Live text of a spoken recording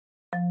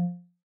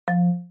Hello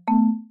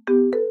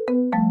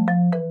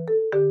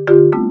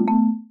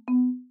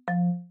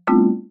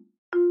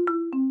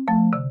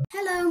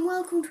and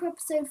welcome to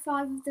episode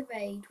 5 of The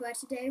Raid, where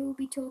today we'll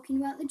be talking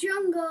about the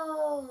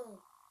jungle.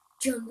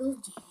 Jungle,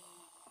 yeah.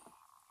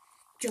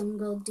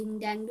 Jungle, ding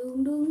dang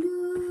doom doom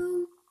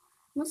doom.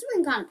 Must have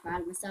been kind of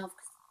proud of myself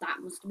because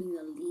that must have been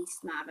the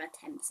least amount of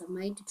attempts I've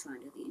made to try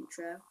and do the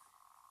intro.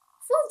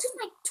 For just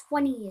like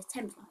 20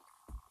 attempts, like.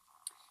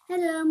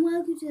 Hello and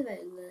welcome to The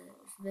Raid.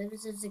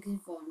 This is a good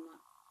one.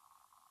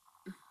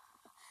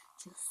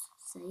 Just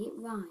say it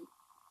right.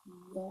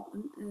 What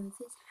on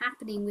earth is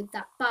happening with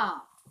that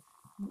bar?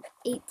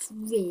 It's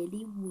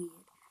really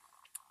weird.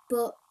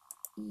 But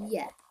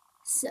yeah,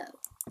 so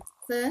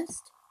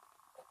first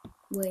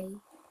we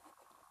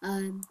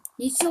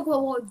need to talk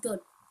about what we've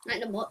done.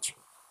 Not much.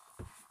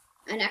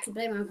 And actually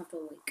played Minecraft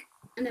all week.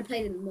 And I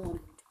played in the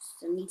morning.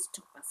 So I need to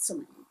talk about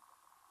something.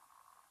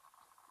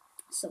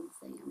 I don't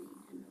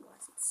know why I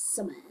said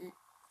something.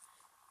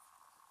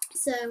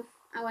 So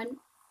I went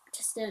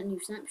to start a new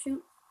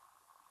snapshot.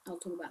 I'll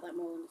talk about that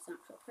more on the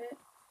snapshot bit.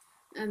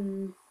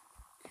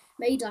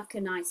 Made like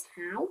a nice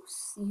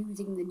house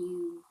using the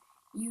new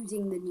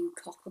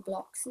copper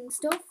blocks and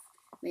stuff.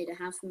 Made a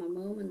house for my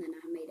mum, and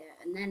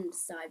then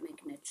decided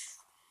making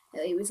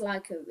it was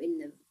like in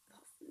the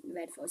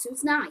red forest. It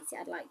was nice. It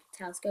had like a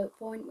telescope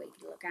point where you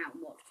could look out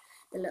and watch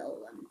the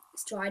little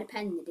strider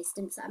pen in the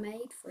distance that I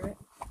made for it.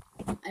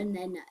 And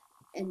then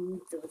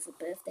there was a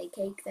birthday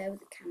cake there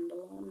with a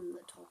candle on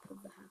the top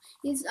of the house.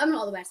 I'm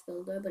not the best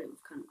builder, but it was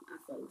I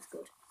thought it was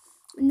good.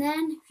 And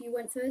then, if you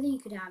went further, you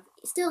could have,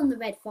 still in the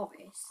red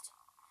forest.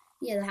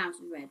 Yeah, the house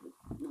was red with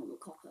normal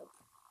copper.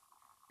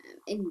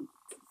 In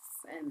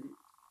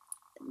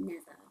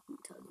nether, I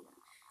didn't tell you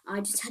that.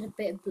 I just had a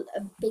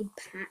big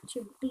patch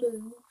of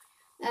blue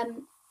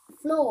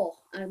floor.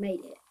 I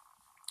made it.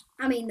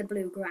 I mean, the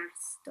blue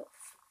grass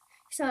stuff.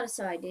 So I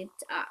decided,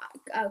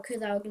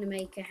 because I was going to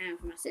make a house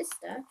for my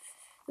sister,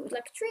 it was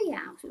like a tree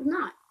house. It was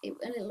nice.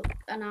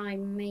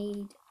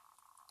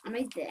 I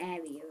made the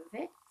area of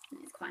it.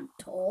 It's quite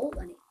tall,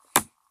 and it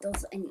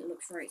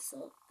looks very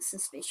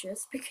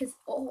suspicious because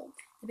the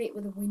bit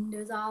where the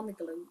windows are and the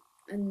glue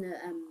and the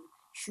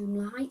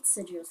shroom lights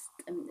are just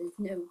there's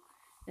no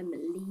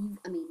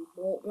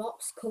wall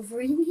blocks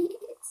covering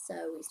it,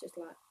 so it's just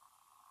like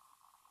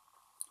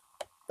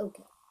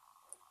okay,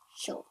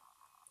 sure.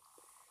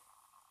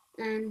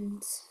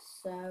 And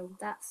so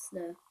that's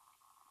the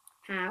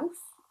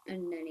house,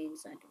 and then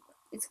inside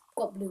it's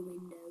got blue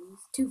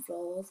windows, 2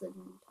 floors,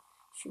 and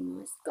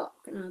it's got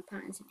another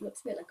pattern, so it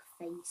looks a bit like a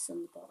face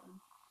on the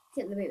bottom.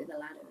 Except the bit where the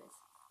ladder is.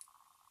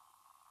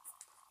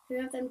 So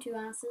we have them 2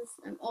 houses.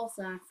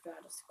 Also after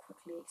I just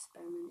quickly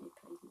experimented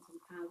placing some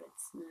powdered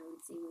snow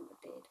and seeing what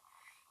it did.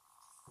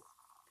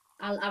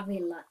 I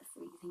really like the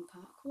freezing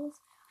particles.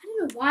 I don't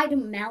know why it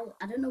doesn't melt.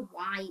 I don't know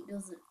why it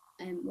doesn't.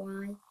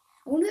 Why?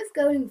 I wonder if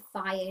going in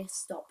fire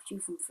stopped you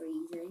from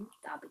freezing.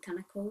 That'd be kind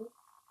of cool.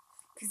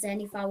 Because then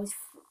if I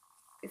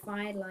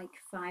had like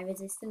fire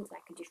resistance, I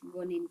could just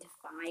run into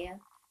fire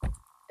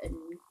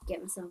and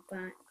get myself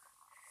back.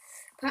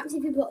 Perhaps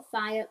if you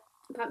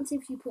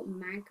put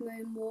magma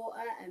in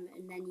water and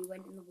then you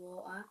went in the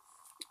water,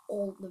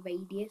 all the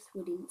radius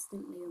would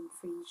instantly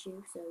unfreeze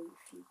you. So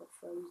if you got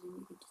frozen,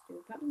 you could just do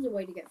it. Perhaps there's a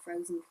way to get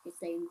frozen if you could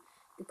stay in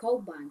the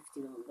cold biome for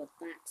too long, but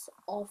that's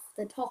off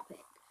the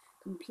topic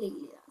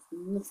completely. That's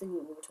nothing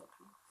what we were talking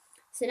about.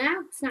 So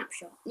now,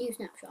 new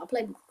snapshot. I'll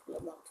play with a couple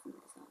of logs from this.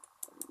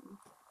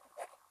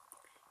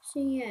 So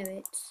yeah,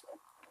 it's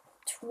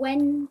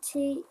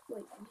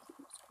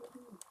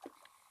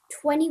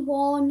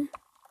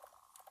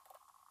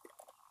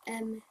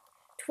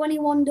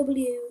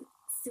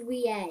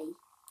 21W3A.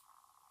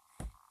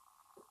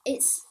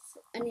 It's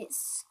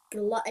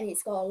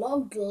got a lot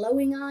of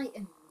glowing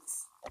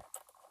items.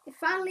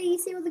 Finally, you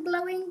see what the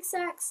glowing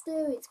sacks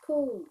do. It's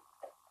cool.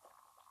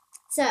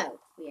 So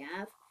we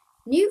have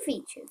new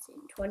features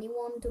in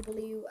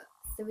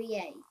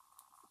 21W3A.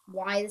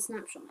 Why the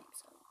snapshot name?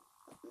 So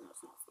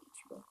that's not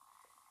featureable.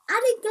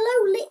 Added glow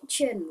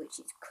lichen, which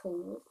is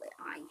cool.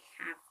 I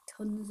have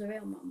tons of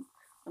it on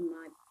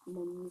my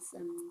mum's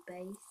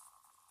base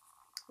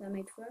that I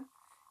made for her.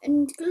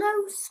 And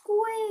glow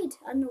squid.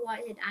 I don't know why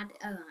it did add.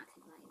 Oh,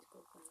 actually, that is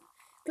cool.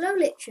 Glow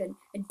lichen,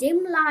 a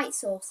dim light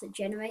source that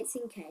generates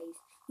in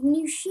caves. You can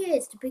use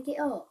shears to pick it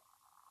up.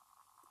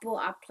 But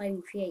I'm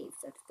playing creative,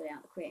 so I have to put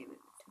out the creative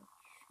inventory.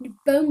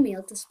 And bone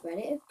meal to spread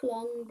it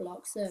along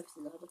block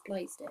surfaces. I just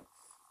placed it.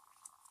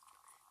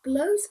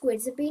 Glow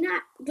squids have been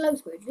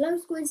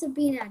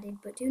added,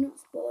 but do not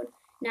spawn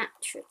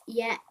naturally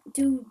yet.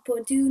 Do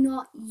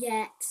not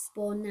yet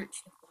spawn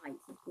naturally. Why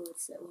is this word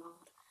so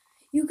hard?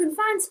 You can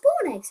find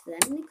spawn eggs for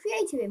them in the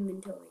creative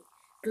inventory.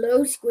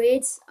 Glow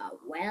squids are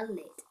well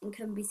lit and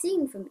can be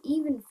seen from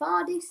even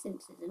far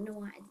distances. I don't know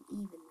why I didn't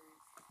even there.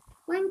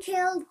 When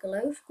killed,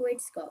 glow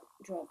squids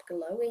drop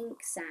glow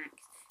ink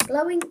sacks.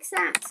 Glow ink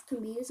sacks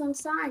can be used on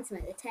signs to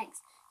make the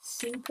text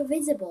super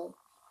visible,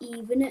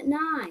 even at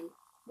night.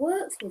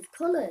 Works with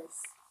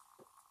colours.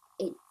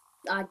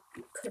 I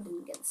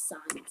couldn't get the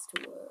signs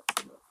to work.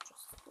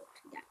 just what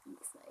to get from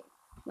the flame.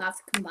 We'll have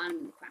to combine them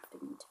in the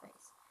crafting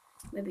interface.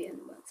 Maybe it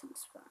only works on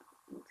Survival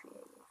and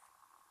Creative.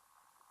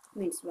 I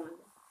mean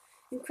Survival.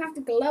 You can craft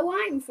a glow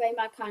item frame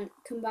by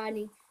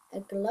combining a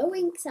glow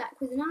ink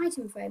sac with an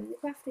item frame in the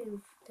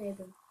crafting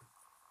table.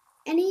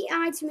 Any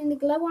item in the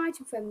glow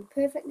item frame is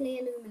perfectly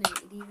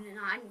illuminated, even at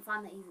night. I didn't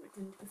find that either. It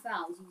didn't prefer.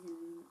 I was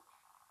using,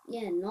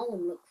 yeah, none of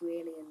them looked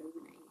really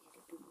illuminated.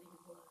 It didn't really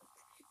work.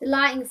 The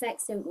lighting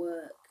effects don't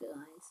work,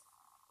 guys.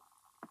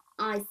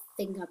 I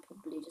think I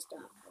probably just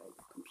don't have a very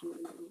good computer.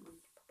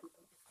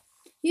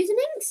 Use an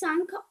ink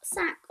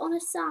sac on a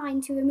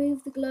sign to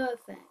remove the glow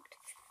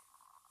effect.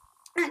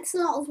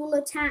 Axolotls will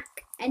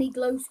attack any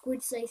glow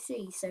squids they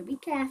see, so be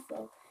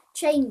careful.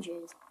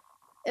 Changes.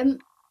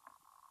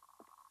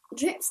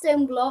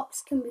 Dripstone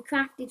blocks can be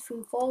crafted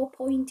from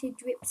 4-pointed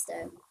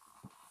dripstone.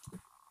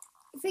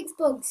 Fix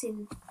bugs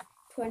in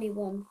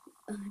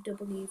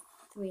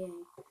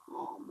 21W3A.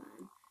 Oh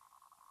man.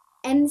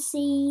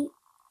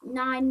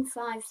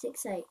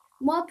 MC9568.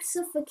 Mobs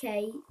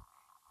suffocate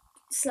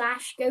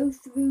 / go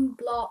through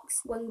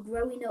blocks when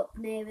growing up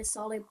near a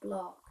solid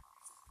block.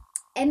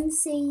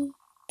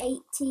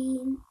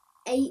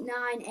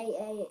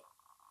 MC188988.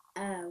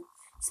 Oh.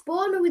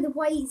 Spawner with a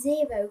weight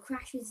 0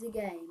 crashes the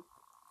game.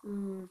 Let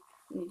me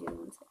do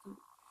 1 second.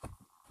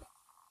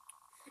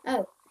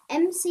 Oh,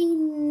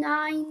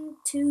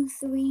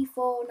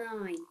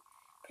 MC92349.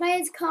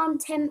 Players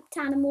can't tempt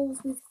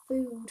animals with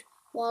food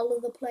while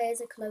other players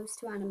are close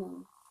to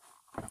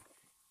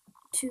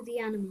the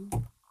animal.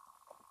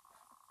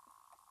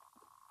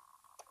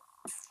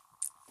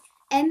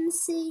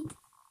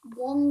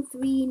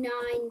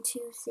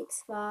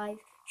 MC139265.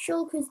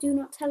 Shulkers do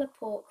not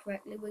teleport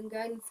correctly when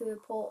going through a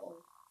portal.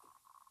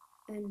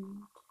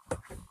 And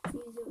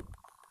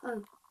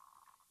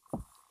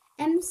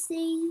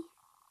MC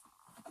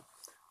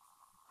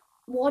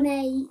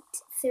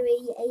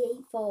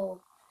 183884.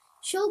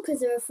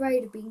 Shulkers are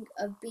afraid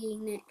of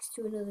being next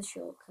to another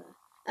shulker.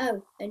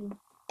 Oh, and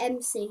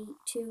MC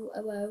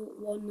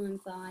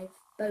 200195.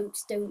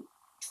 Boats don't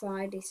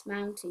try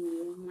dismounting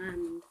you on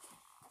land.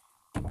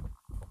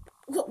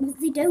 What?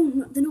 They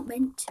don't. They're not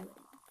meant to.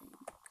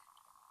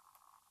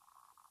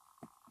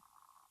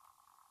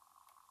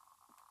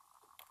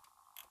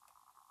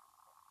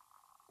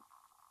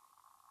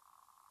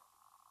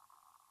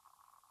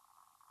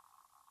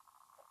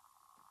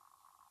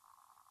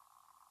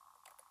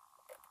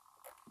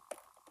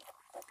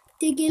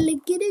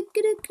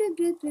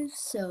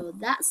 So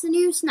that's the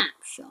new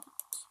snapshot.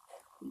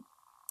 We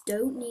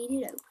don't need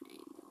it open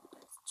anymore.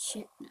 Let's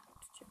check now.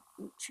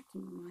 I'm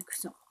checking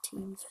Microsoft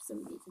Teams for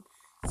some reason.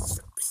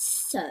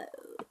 So,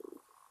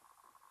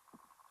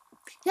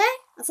 okay,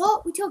 I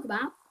thought we'd talk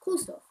about cool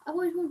stuff. I've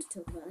always wanted to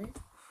talk about this.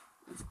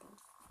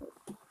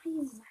 Why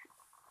is that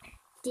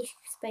disk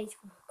space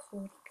for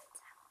recording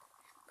goes out?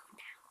 Going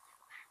down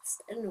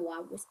fast. I don't know why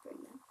I'm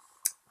whispering there.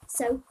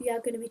 So we are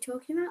going to be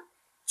talking about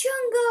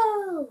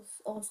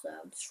jungles. Also,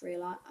 I just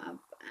realised I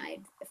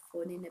had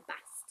fun in a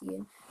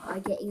bastion by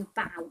getting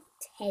about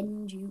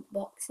 10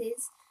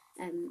 jukeboxes,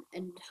 and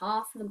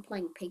half of them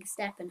playing Pig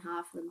Step and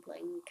half of them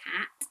playing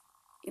Cat.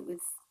 It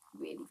was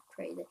really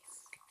crazy.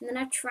 And then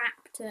I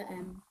trapped I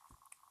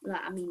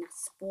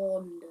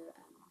spawned a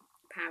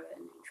parrot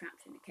and then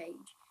trapped it in a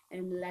cage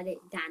and let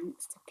it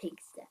dance to Pig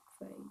Step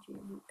for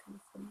ages. That kind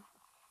of fun.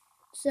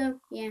 So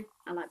yeah,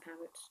 I like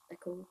parrots.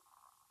 They're cool.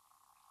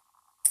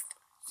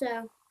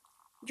 So.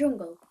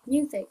 Jungle,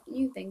 new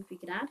things we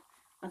could add.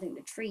 I think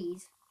the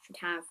trees should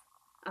have.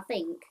 I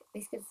think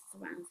this gets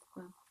around as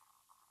well.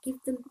 Give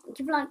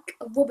like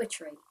a rubber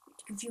tree,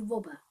 which gives you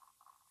rubber.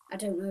 I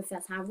don't know if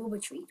that's how rubber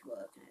trees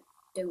work. I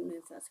don't know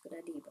if that's a good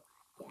idea,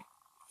 but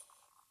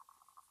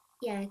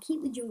yeah,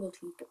 keep the jungle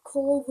trees, but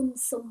call them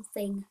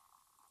something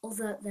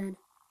other than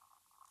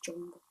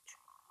jungle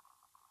tree.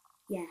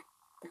 Yeah,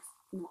 that's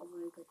not a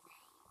very good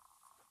name.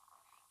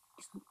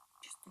 It's not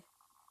just a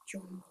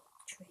jungle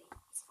tree.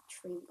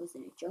 Tree that goes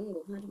in a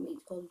jungle. I don't mean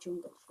it's called a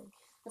jungle tree.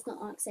 That's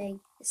not like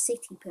saying a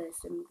city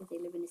person because they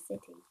live in a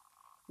city.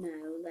 They're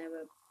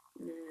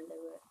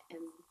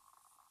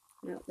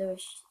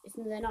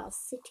not a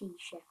city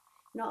chef.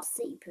 Not a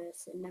city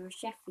person. They're a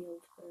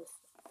Sheffield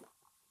person.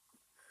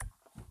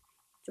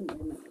 Doesn't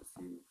really make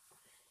sense.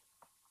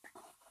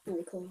 What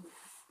they call them.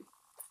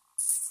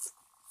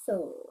 So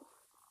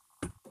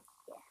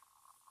yeah.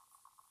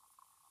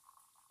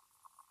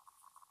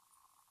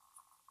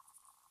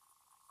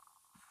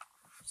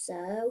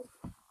 So,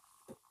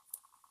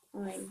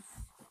 I'm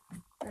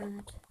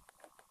bad.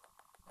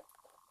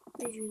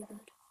 It's really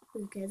bad.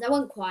 Who cares? I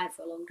went quiet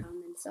for a long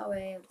time then.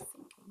 Sorry, I was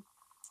thinking.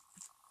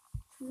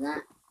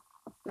 That,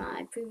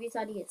 my previous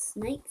idea,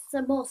 snakes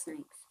and more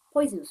snakes.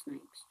 Poisonous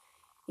snakes.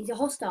 These are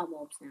hostile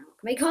mobs now.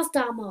 Can make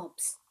hostile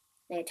mobs.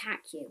 They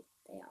attack you.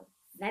 They are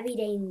very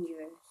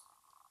dangerous.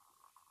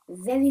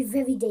 Very,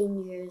 very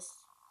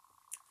dangerous.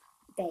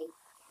 They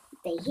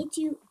hit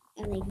you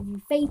and they give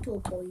you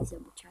fatal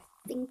poison, which I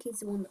think is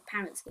the one that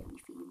parrots get when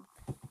you feed them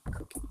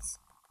cookies,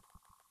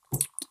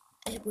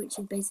 which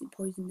is basically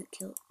poison that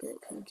can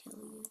kill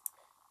you.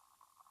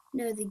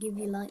 No, they give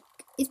you like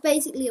It's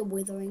basically a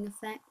withering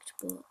effect,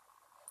 but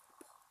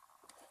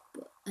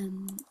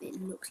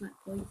it looks like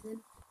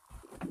poison.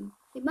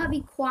 It might be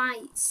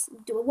quite.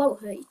 It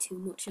won't hurt you too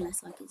much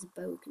unless like it's a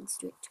boa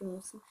constrictor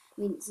or something.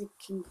 I mean, it's a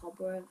king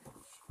cobra.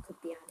 Which could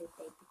be added.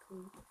 They'd be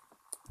cool.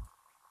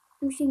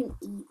 I'm sure you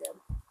can eat them.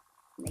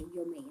 And they're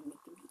yummy and they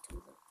give you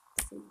tons of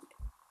food.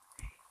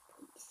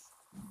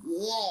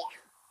 Yeah.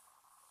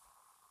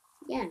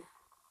 Yeah.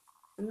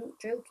 I'm not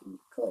joking. You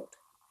could.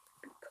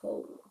 It'd be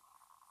cool.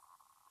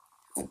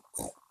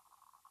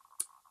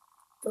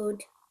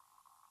 Food.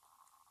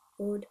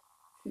 Food.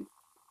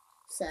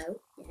 So,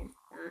 yeah,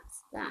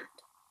 that's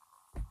that.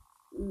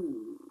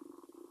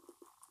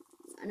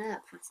 I know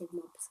that passive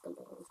mob Skull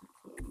is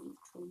actually a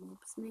neutral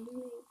mobs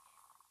mainly.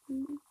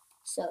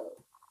 So,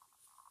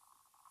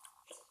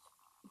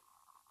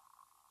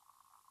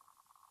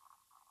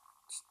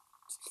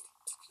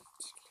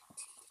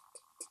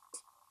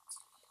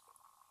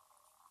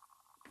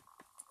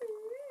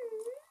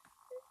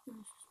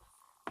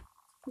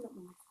 not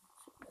my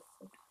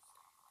fault.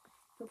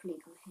 Hopefully you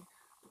can't hear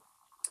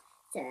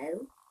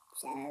that.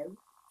 So.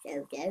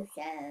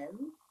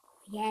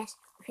 Yes,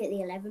 we've hit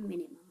the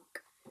 11-minute mark.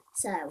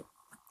 So,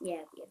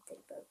 yeah, we have the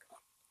book.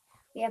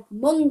 We have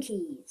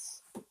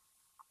monkeys.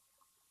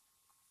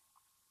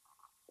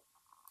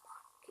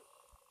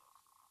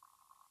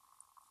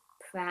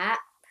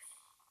 Perhaps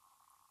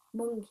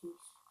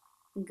monkeys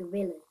and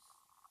gorillas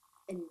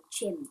and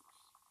chimps.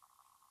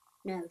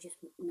 No, just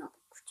not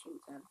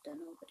chimps. I don't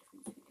know the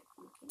difference between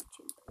a monkey and a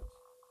chimp is.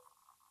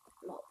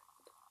 A lot,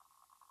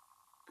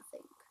 I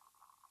think.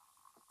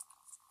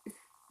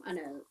 I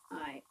know.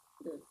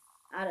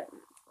 I don't know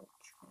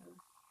much.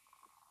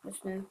 I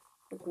just know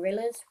the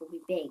gorillas will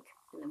be big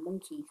and the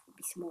monkeys will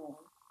be small.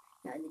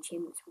 No, and the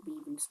chimps will be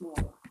even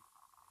smaller.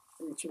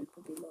 And the chimp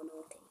will be more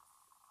naughty.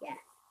 Yeah.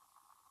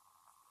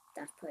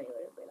 That's probably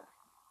what it'll be like.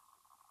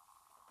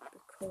 But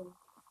cool.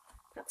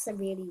 Perhaps they're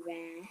really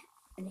rare,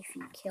 and if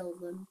you kill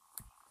them,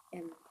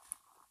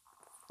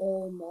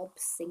 all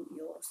mobs think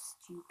you're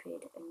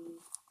stupid and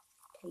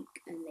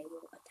they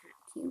will attack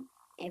you.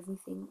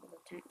 Everything will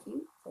attack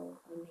you for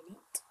a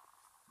minute.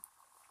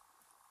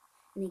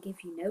 And they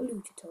give you no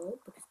loot at all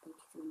because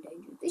monkeys are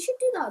endangered. They should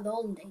do that with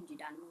all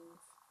endangered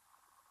animals.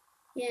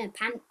 Yeah,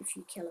 if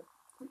you kill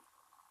them.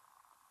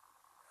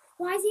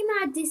 Why is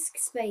my disk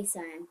space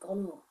iron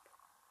gone up?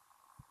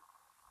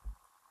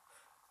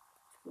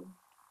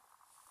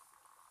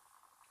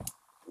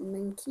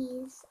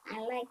 Monkeys. I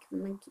like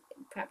monkeys.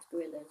 Perhaps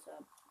gorillas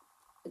are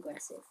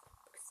aggressive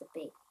because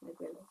they're big. They're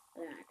gorillas. I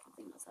don't actually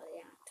think that's how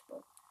they act,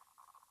 but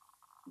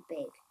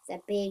big. If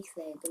they're big,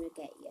 they're gonna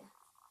get you.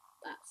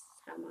 That's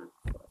how my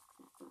works.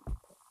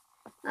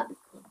 That'd be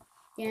cool.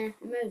 Yeah,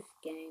 in most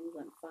games,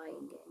 like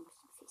fighting games,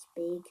 if it's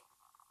big,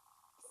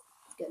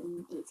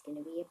 it's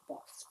gonna be a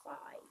boss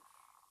fight.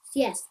 So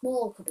yeah,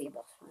 small could be a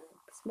boss fight.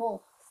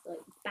 Small, like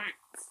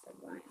bats,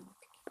 are right hard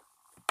to kill.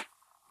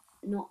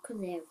 Not because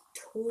they have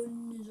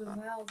tons of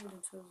health,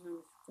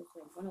 because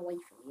they run away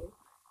from you.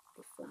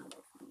 They fly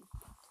away from you.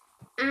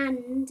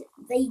 And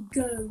they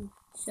go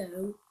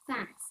so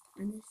fast,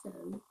 and they're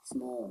so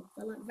small.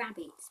 They're like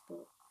rabbits,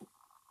 but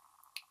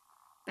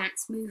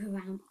bats move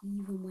around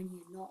even when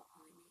you're not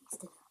right next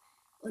to them.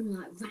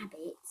 Unlike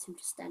rabbits who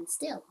just stand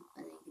still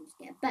and then you can just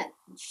get a bow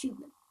and shoot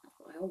them. That's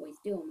what I always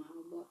do on my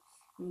homework.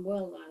 In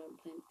World Island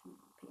playing on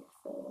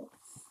PS4.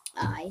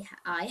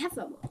 I have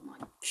that one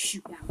my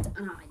shootout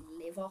and I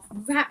live off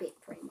rabbit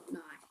pretty much. No,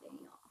 actually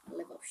not. I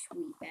live off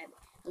sweet berries.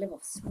 I live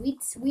off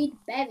sweet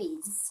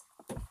berries.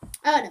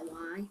 I don't know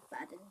why, but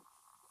I do.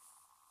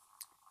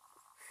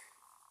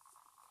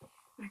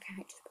 My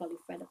character's probably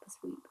fed up of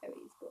sweet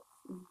berries, but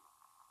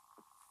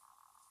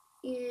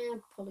yeah,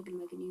 probably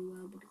gonna make a new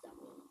world because that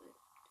world of it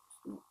is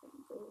not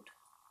very good.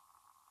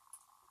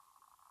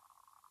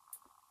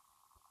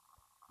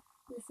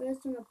 The first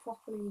time I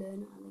properly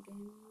learned how the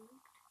game worked.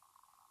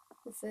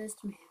 The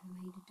first time I ever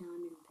made a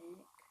diamond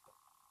pick.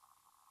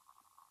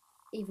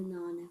 Even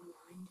though I never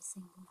mined a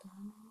single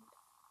diamond.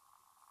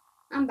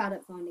 I'm bad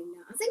at finding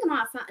that. I think I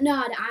might have found. No,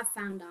 I've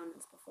found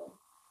diamonds before.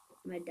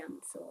 I made a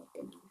diamond sword,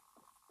 didn't I?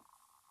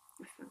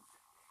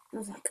 I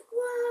was like,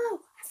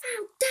 whoa! I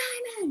found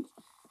diamonds!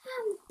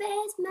 I'm the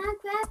best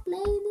Minecraft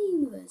player in the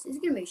universe. It's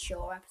gonna be a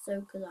short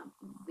episode because I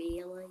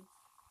really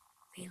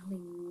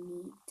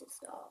need to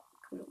start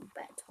coming up with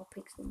better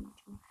topics than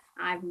usual.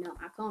 I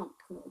can't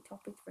come up with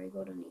topics very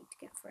good. I need to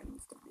get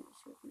friends to do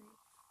this with me.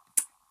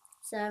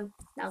 So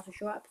that was a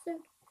short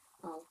episode.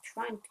 I'll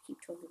try to keep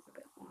talking for a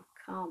bit more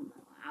calm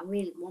though. I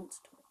really want to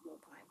talk more,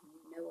 but I have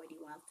no idea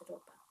what else to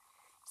talk about.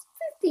 It's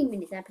a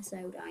 15-minute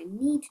episode. I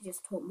need to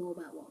just talk more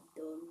about what I've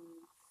done.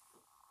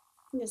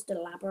 Just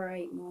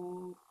elaborate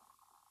more.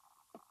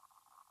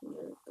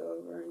 Just go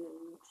over and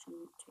then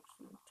take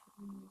some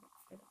time.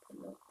 Fed up a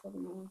lot.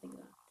 Probably more things I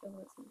have to talk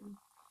about something.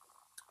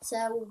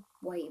 So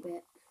wait a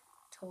bit.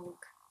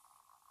 Talk.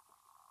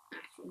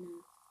 Actually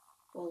no.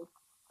 Well,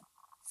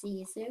 see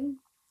you soon.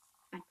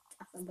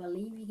 I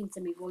believe you can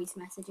send me voice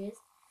messages.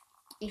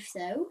 If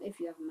so, if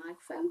you have a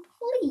microphone,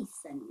 please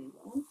send me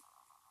one.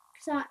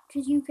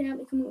 because you can help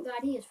me come up with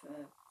ideas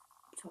for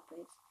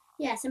topics.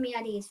 Yeah, send me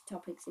ideas for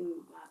topics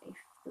in if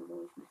the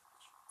voice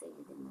message thing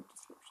is in the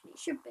description. It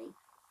should be.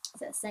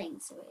 So it's saying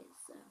so it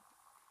is.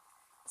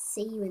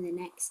 See you in the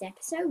next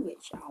episode,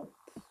 which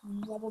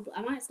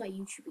I might start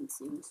YouTubing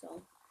soon,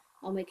 so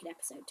I'll make an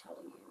episode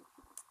telling you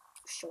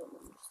short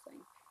ones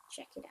thing.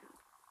 Check it out.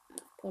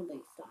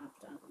 Probably start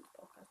advertising the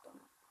podcast on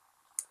it,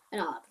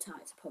 and I'll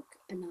advertise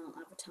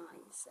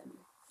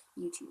my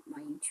YouTube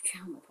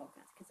channel, my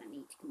podcast, because I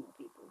need to get more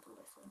people to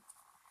listen.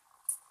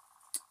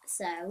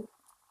 So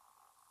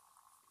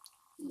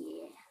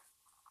yeah.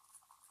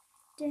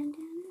 Dun,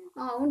 dun, dun.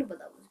 Oh, I wonder what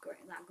that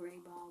grey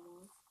bar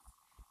was.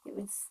 It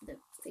was the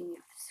thing you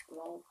have to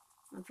scroll.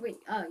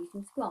 Oh, you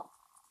can scroll.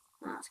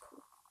 Oh, that's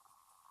cool.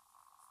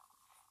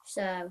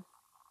 So,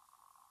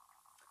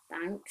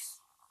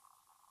 thanks.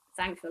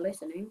 Thanks for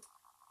listening.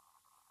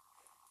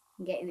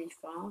 And getting this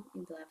far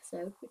into the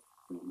episode, which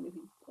not many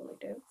people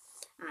do.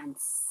 And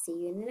see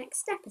you in the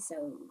next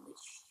episode,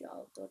 which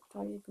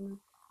I'm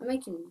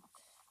making.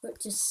 But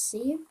just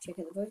see you. Check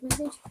out the voice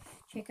message.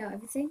 Check out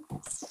everything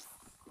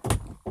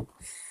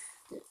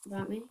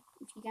about me,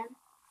 if you can.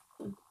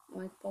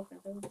 My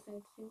podcast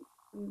episode soon.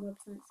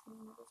 Website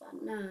soon.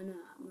 No, I'm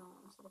not.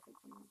 I'm sort of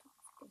thinking on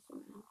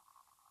something else.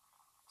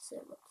 So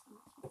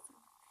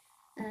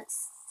website.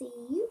 See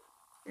you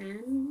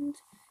and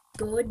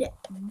goodbye.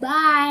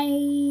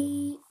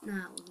 No,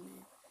 I wasn't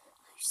it.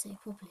 I should say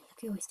it properly,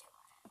 like you always do.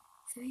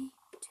 3,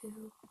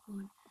 2,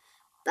 1.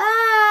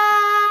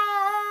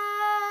 Bye.